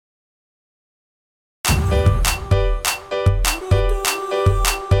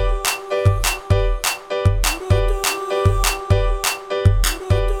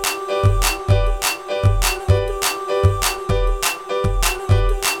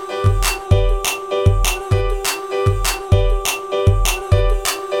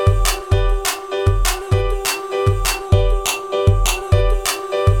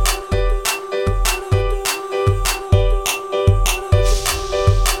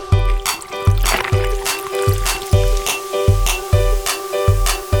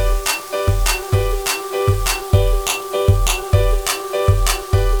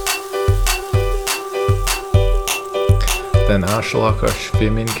Arschlocher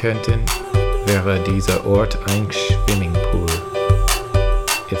schwimmen könnten, wäre dieser Ort ein Swimmingpool.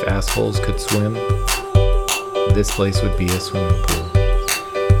 If assholes could swim, this place would be a swimming pool.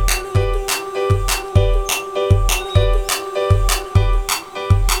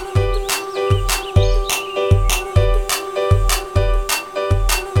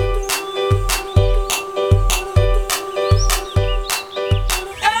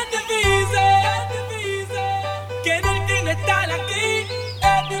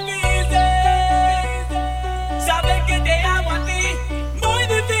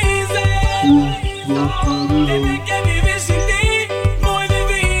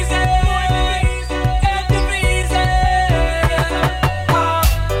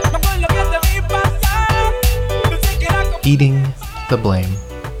 Eating the blame.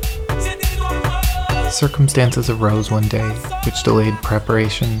 Circumstances arose one day which delayed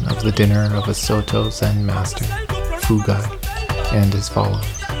preparation of the dinner of a Soto Zen master, Fugai, and his followers.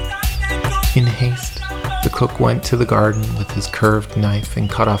 In haste, the cook went to the garden with his curved knife and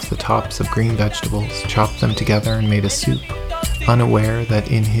cut off the tops of green vegetables, chopped them together, and made a soup, unaware that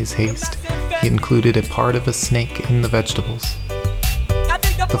in his haste he included a part of a snake in the vegetables.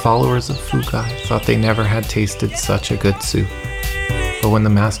 The followers of Fugai thought they never had tasted such a good soup. But when the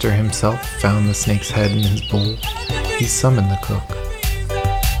master himself found the snake's head in his bowl, he summoned the cook.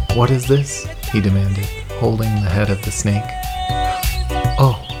 "What is this?" he demanded, holding the head of the snake.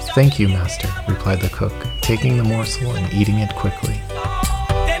 "Oh, thank you, master," replied the cook, taking the morsel and eating it quickly.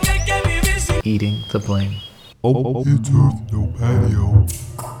 Eating the blame. Oh, you have no patio.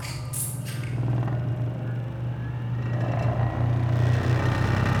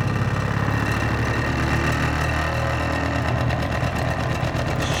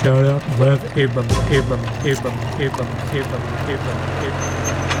 Shut up, left, Abram.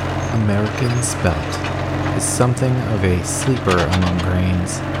 American spelt is something of a sleeper among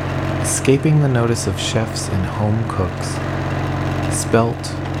grains, escaping the notice of chefs and home cooks.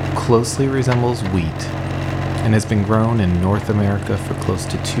 Spelt closely resembles wheat and has been grown in North America for close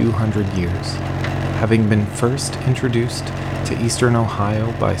to 200 years, having been first introduced to eastern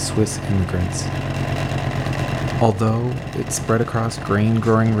Ohio by Swiss immigrants. Although it spread across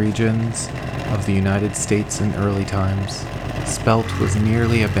grain-growing regions of the United States in early times, spelt was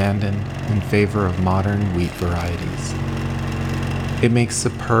nearly abandoned in favor of modern wheat varieties. It makes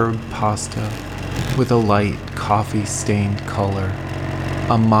superb pasta with a light coffee-stained color,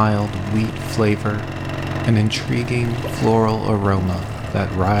 a mild wheat flavor, an intriguing floral aroma that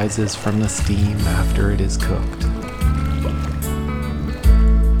rises from the steam after it is cooked.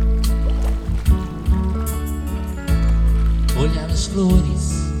 Olhar as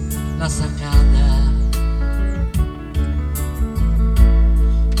flores na sacada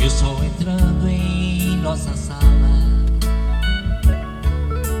e o sol entrando em nossa sala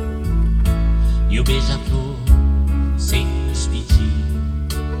e o beija-flor sem nos pedir.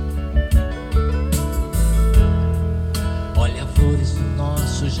 Olha flores do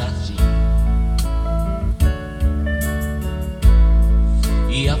nosso jardim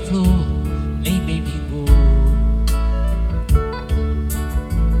e a flor nem bem vingou.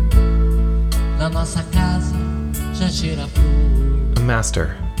 Na nossa casa já cheira flor.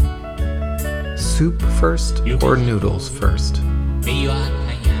 Master, soup first or noodles first? Meio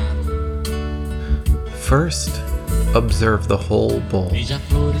arranhado. First, observe the whole bowl.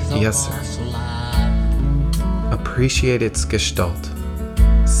 Beija-flores ao Yes, sir. nosso lado. Appreciate its gestalt.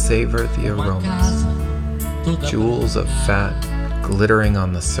 Savor the Uma aromas. casa toda Jewels of fat glittering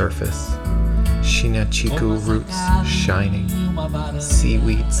on the surface. Shinachiku roots shining.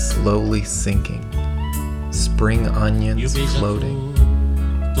 Seaweed slowly sinking. Spring onions floating.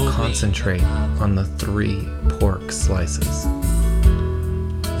 Concentrate on the 3 pork slices.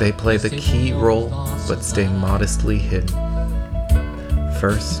 They play the key role but stay modestly hidden.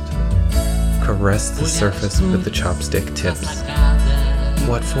 First, caress the surface with the chopstick tips.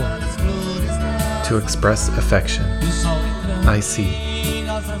 What for? To express affection. I see.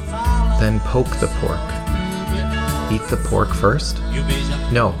 Then poke the pork. Eat the pork first?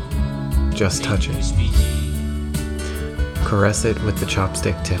 No, just touch it. Caress it with the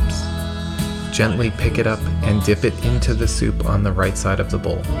chopstick tips. Gently pick it up and dip it into the soup on the right side of the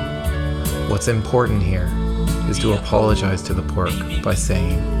bowl. What's important here is to apologize to the pork by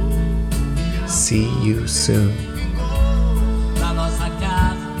saying, "See you soon."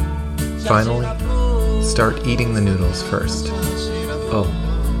 Finally, start eating the noodles first. Oh,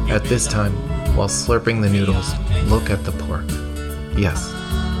 at this time, while slurping the noodles, look at the pork. Yes.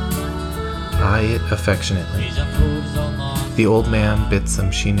 Eye it affectionately. The old man bit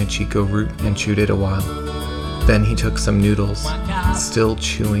some shinachiku root and chewed it a while. Then he took some noodles. Still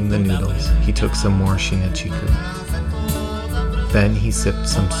chewing the noodles, he took some more shinachiku. Then he sipped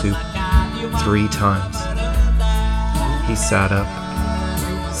some soup 3 times. He sat up,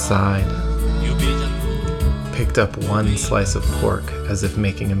 sighed, picked up 1 slice of pork as if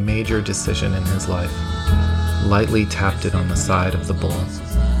making a major decision in his life, lightly tapped it on the side of the bowl.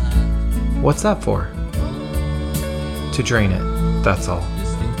 What's that for? To drain it, that's all.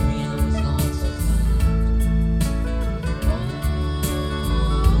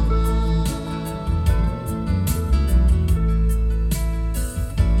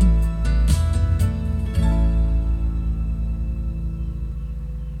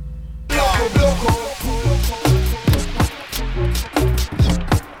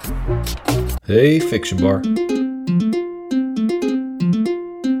 Hey, Fiction Bar.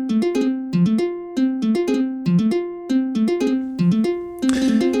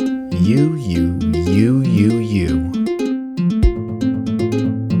 You.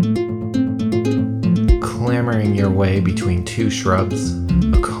 Clambering your way between 2 shrubs,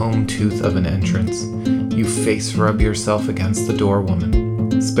 a comb tooth of an entrance, you face rub yourself against the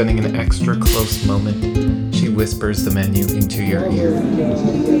doorwoman. Spending an extra close moment, she whispers the menu into your ear.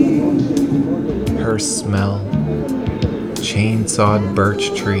 Her smell, chainsawed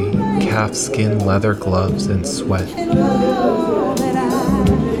birch tree, calfskin leather gloves, and sweat.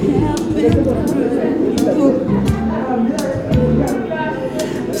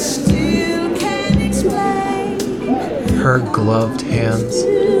 Her gloved hands,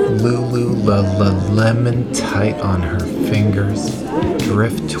 Lululemon tight on her fingers,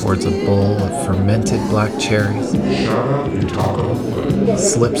 drift towards a bowl of fermented black cherries,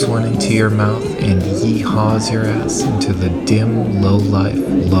 slips one into your mouth, and yeehaws your ass into the dim, low-life,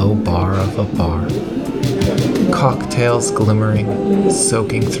 low bar of a bar. Cocktails glimmering,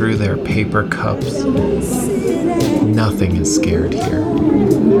 soaking through their paper cups. Nothing is scared here.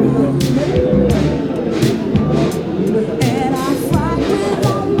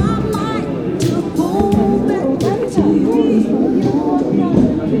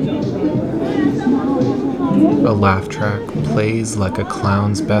 A laugh track plays like a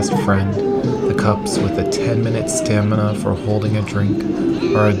clown's best friend. The cups with a 10-minute stamina for holding a drink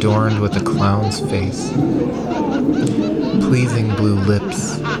are adorned with a clown's face. Pleasing blue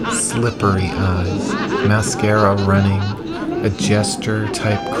lips, slippery eyes, mascara running, a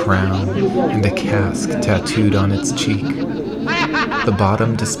gesture-type crown, and a cask tattooed on its cheek. The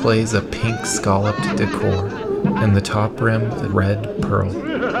bottom displays a pink scalloped decor, and the top rim a red pearl.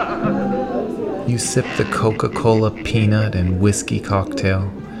 You sip the Coca-Cola peanut and whiskey cocktail.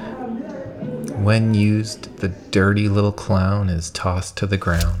 When used, the dirty little clown is tossed to the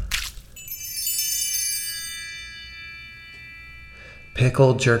ground.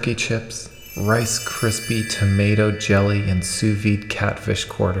 Pickled jerky chips, Rice Krispie tomato jelly, and sous vide catfish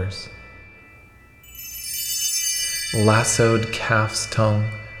quarters. Lassoed calf's tongue,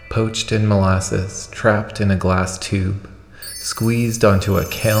 poached in molasses, trapped in a glass tube. Squeezed onto a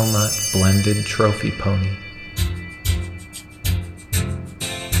kale nut blended trophy pony.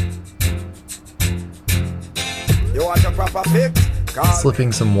 You want a proper fix?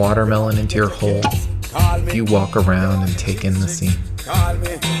 Slipping some watermelon into your hole, you walk around and take in the scene. Call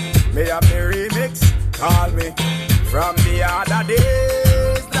me a remix. Call me from the other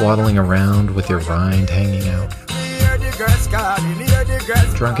days. Waddling around with your rind hanging out.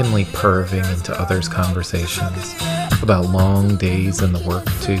 Drunkenly perving into others' conversations about long days in the work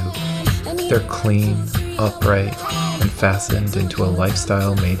too. They're clean, upright, and fastened into a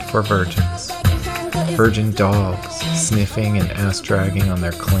lifestyle made for virgins. Virgin dogs sniffing and ass-dragging on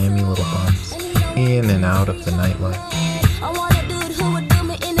their clammy little bums, in and out of the nightlife.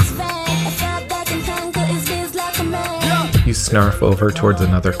 You snarf over towards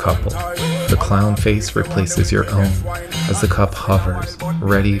another couple. The clown face replaces your own as the cup hovers,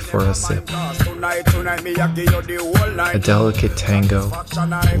 ready for a sip. A delicate tango,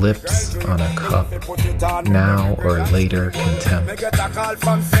 lips on a cup, now or later contempt.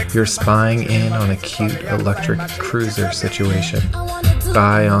 You're spying in on a cute electric cruiser situation.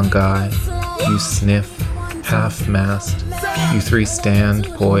 Guy on guy, you sniff, half-mast. You 3 stand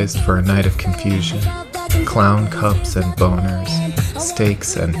poised for a night of confusion. Clown cups and boners,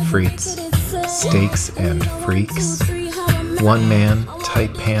 steaks and frites, steaks and freaks. One man,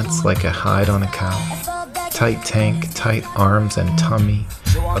 tight pants like a hide on a cow, tight tank, tight arms and tummy,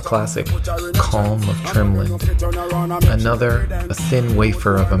 a classic calm of trimland. Another, a thin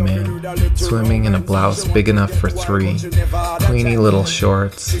wafer of a man, swimming in a blouse big enough for 3, queenie little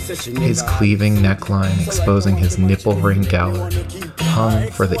shorts, his cleaving neckline exposing his nipple ring gallery.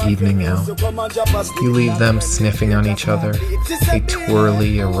 hung for the evening out. You leave them sniffing on each other, a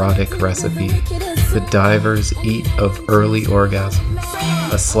twirly erotic recipe the divers eat of early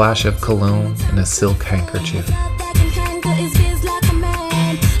orgasms, a slash of cologne and a silk handkerchief.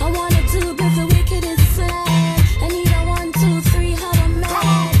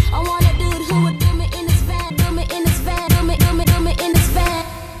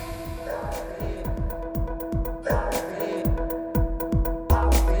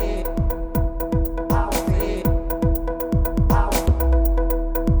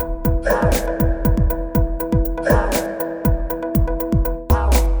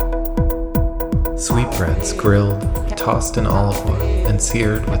 Sweetbreads grilled, tossed in olive oil, and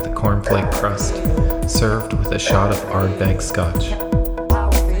seared with the cornflake crust, served with a shot of Ardbeg Scotch.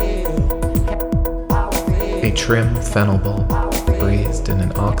 A trim fennel bowl, braised in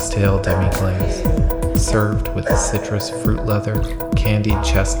an oxtail demi-glaze, served with citrus fruit leather, candied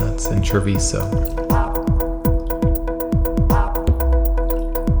chestnuts, and chorizo.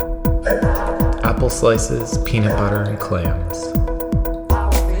 Apple slices, peanut butter, and clams.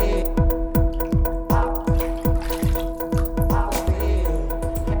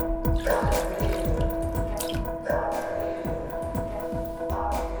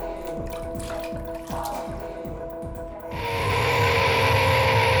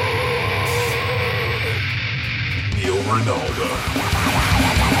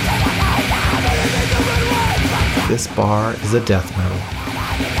 This bar is a death metal,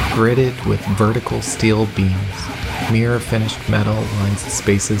 gridded with vertical steel beams. Mirror-finished metal lines the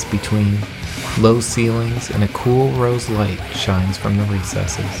spaces between. Low ceilings and a cool rose light shines from the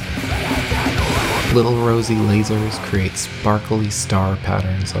recesses. Little rosy lasers create sparkly star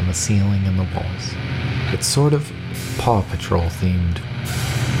patterns on the ceiling and the walls. It's sort of Paw Patrol themed.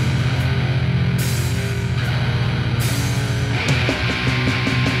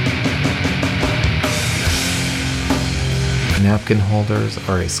 Napkin holders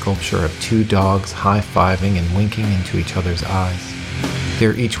are a sculpture of two dogs high-fiving and winking into each other's eyes.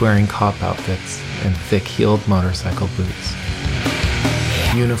 They're each wearing cop outfits and thick-heeled motorcycle boots.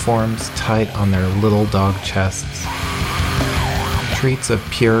 Uniforms tight on their little dog chests. Treats of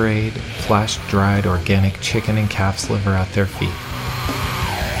pureed, flash-dried organic chicken and calf's liver at their feet.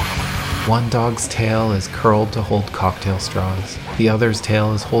 One dog's tail is curled to hold cocktail straws. The other's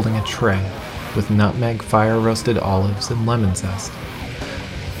tail is holding a tray with nutmeg fire-roasted olives and lemon zest.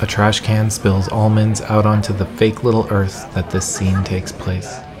 A trash can spills almonds out onto the fake little earth that this scene takes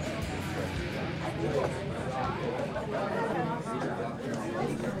place.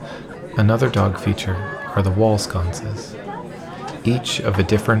 Another dog feature are the wall sconces, each of a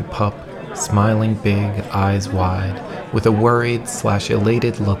different pup, smiling big, eyes wide, with a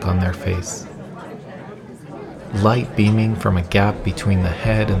worried/elated look on their face. Light beaming from a gap between the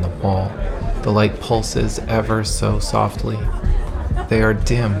head and the wall. The light pulses ever so softly. They are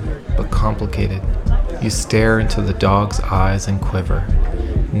dim, but complicated. You stare into the dog's eyes and quiver.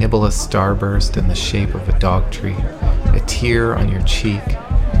 Nibble a starburst in the shape of a dog treat. A tear on your cheek.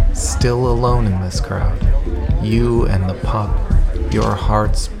 Still alone in this crowd. You and the pup. Your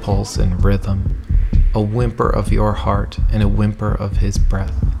heart's pulse and rhythm. A whimper of your heart and a whimper of his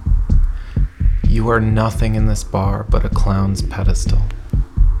breath. You are nothing in this bar but a clown's pedestal.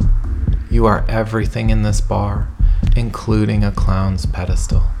 You are everything in this bar, including a clown's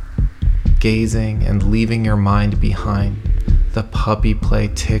pedestal. Gazing and leaving your mind behind, the puppy play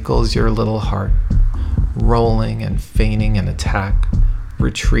tickles your little heart, rolling and feigning an attack,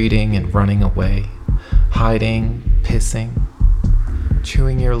 retreating and running away, hiding, pissing,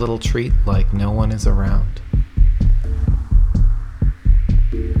 chewing your little treat like no one is around.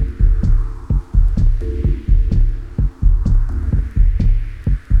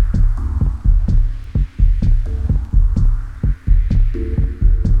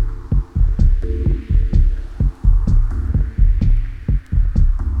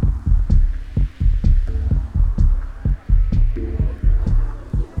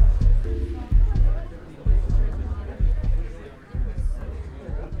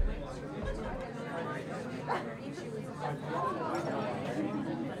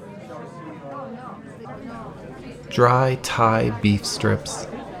 Dry Thai beef strips,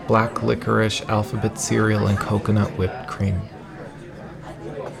 black licorice alphabet cereal and coconut whipped cream.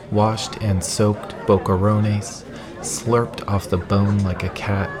 Washed and soaked bocarones, slurped off the bone like a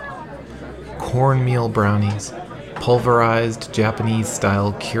cat. Cornmeal brownies, pulverized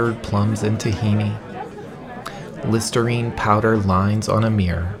Japanese-style cured plums and tahini. Listerine powder lines on a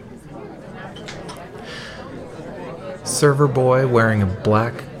mirror. Server boy wearing a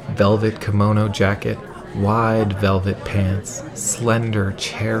black velvet kimono jacket, Wide velvet pants, slender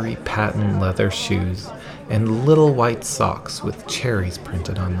cherry patent leather shoes, and little white socks with cherries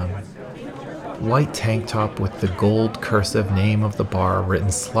printed on them. White tank top with the gold cursive name of the bar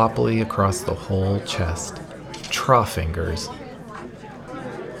written sloppily across the whole chest. Trawfingers.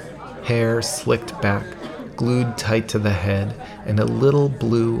 Hair slicked back, glued tight to the head, and a little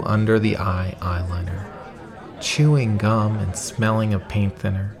blue under the eye eyeliner. Chewing gum and smelling of paint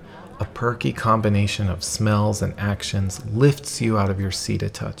thinner, a perky combination of smells and actions lifts you out of your seat a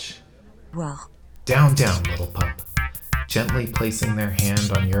touch. Well, Down, down, little pup, gently placing their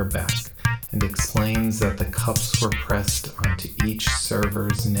hand on your back, and explains that the cups were pressed onto each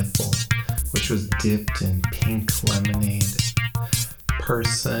server's nipple, which was dipped in pink lemonade.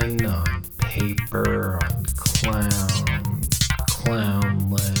 Person on paper on clown,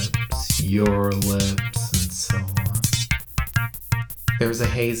 clown lips, your lips, and so on. There's a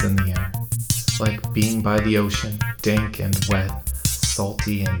haze in the air, like being by the ocean, dank and wet,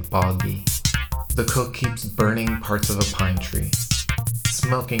 salty and boggy. The cook keeps burning parts of a pine tree,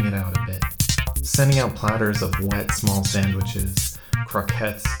 smoking it out a bit, sending out platters of wet small sandwiches,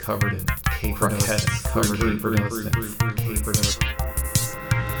 croquettes covered in capered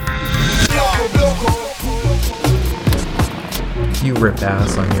You rip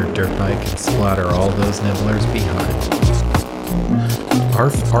ass on your dirt bike and splatter all those nibblers behind.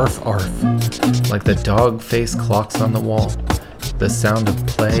 Arf, arf, arf, like the dog-faced clocks on the wall. The sound of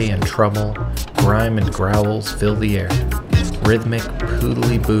play and trouble, grime and growls fill the air. Rhythmic,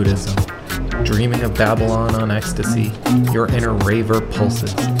 poodly Buddhism. Dreaming of Babylon on ecstasy, your inner raver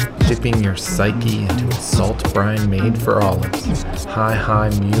pulses, dipping your psyche into a salt brine made for olives. Hi, hi,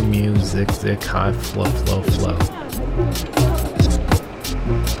 mew, mew, zick, zick, high, flow, flow, flow.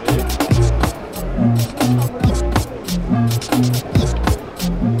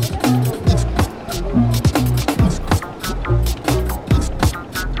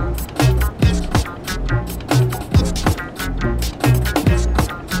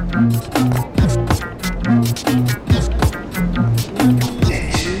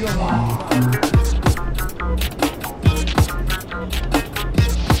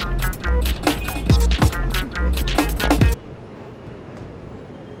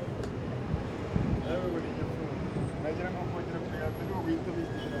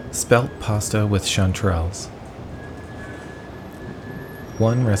 Spelt pasta with chanterelles.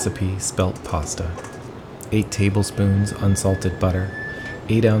 1 recipe spelt pasta. 8 tablespoons unsalted butter.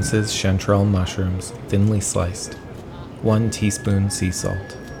 8 ounces chanterelle mushrooms, thinly sliced. 1 teaspoon sea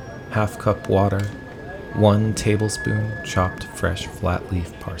salt. Half cup water. 1 tablespoon chopped fresh flat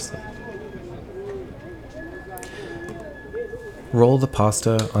leaf parsley. Roll the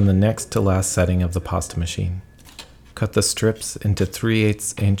pasta on the next to last setting of the pasta machine. Cut the strips into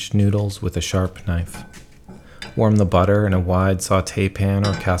 3/8 inch noodles with a sharp knife. Warm the butter in a wide sauté pan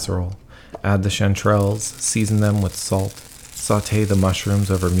or casserole. Add the chanterelles, season them with salt. Sauté the mushrooms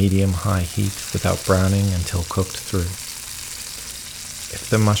over medium-high heat without browning until cooked through. If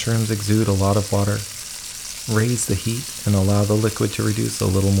the mushrooms exude a lot of water, raise the heat and allow the liquid to reduce a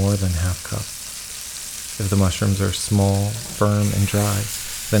little more than half cup. If the mushrooms are small, firm, and dry,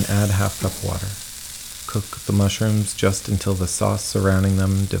 then add half cup water. Cook the mushrooms just until the sauce surrounding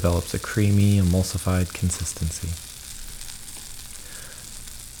them develops a creamy, emulsified consistency.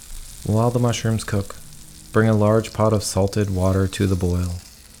 While the mushrooms cook, bring a large pot of salted water to the boil.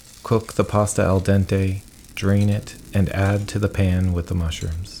 Cook the pasta al dente, drain it, and add to the pan with the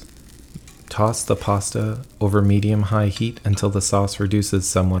mushrooms. Toss the pasta over medium-high heat until the sauce reduces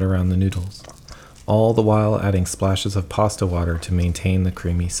somewhat around the noodles, all the while adding splashes of pasta water to maintain the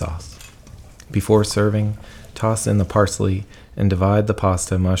creamy sauce. Before serving, toss in the parsley and divide the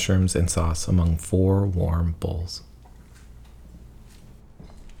pasta, mushrooms, and sauce among 4 warm bowls.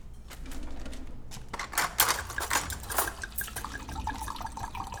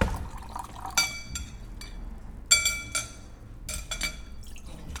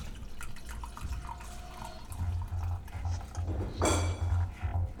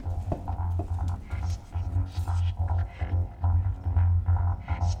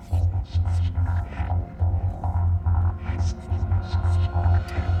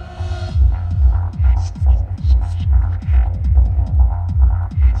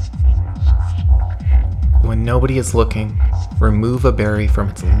 When nobody is looking, remove a berry from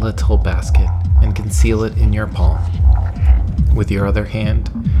its little basket and conceal it in your palm. With your other hand,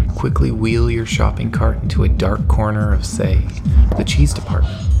 quickly wheel your shopping cart into a dark corner of, say, the cheese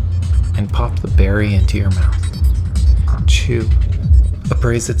department, and pop the berry into your mouth. Chew.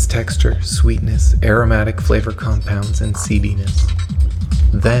 Appraise its texture, sweetness, aromatic flavor compounds, and seediness.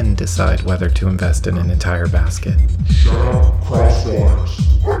 Then decide whether to invest in an entire basket.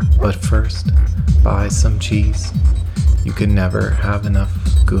 But first, buy some cheese. You can never have enough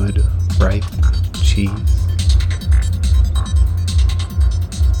good, ripe cheese.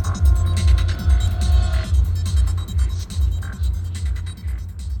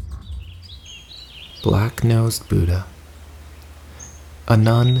 Black-nosed Buddha. A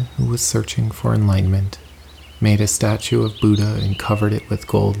nun who was searching for enlightenment made a statue of Buddha and covered it with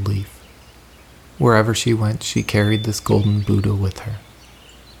gold leaf. Wherever she went, she carried this golden Buddha with her.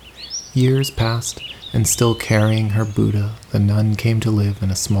 Years passed, and still carrying her Buddha, the nun came to live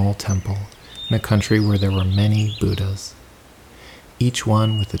in a small temple in a country where there were many Buddhas, each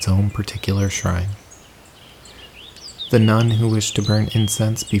one with its own particular shrine. The nun who wished to burn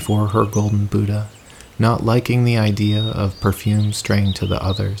incense before her golden Buddha, not liking the idea of perfume straying to the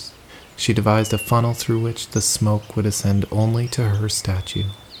others, she devised a funnel through which the smoke would ascend only to her statue.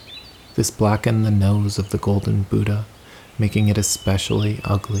 This blackened the nose of the golden Buddha, making it especially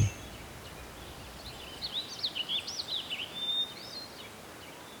ugly.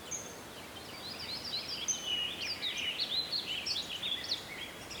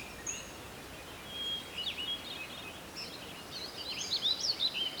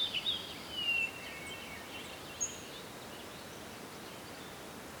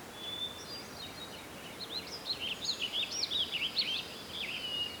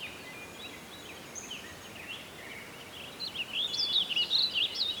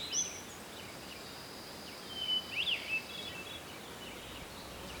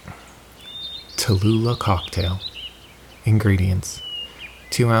 Tallulah cocktail. Ingredients: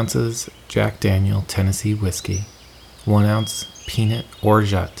 2 ounces Jack Daniel Tennessee whiskey, 1 ounce peanut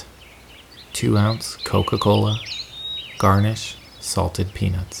orgeat, 2 ounce Coca-Cola. Garnish: salted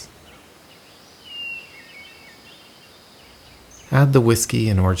peanuts. Add the whiskey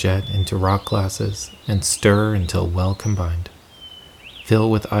and orgeat into rock glasses and stir until well combined.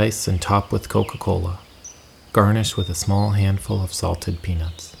 Fill with ice and top with Coca-Cola. Garnish with a small handful of salted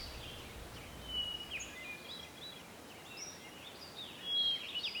peanuts.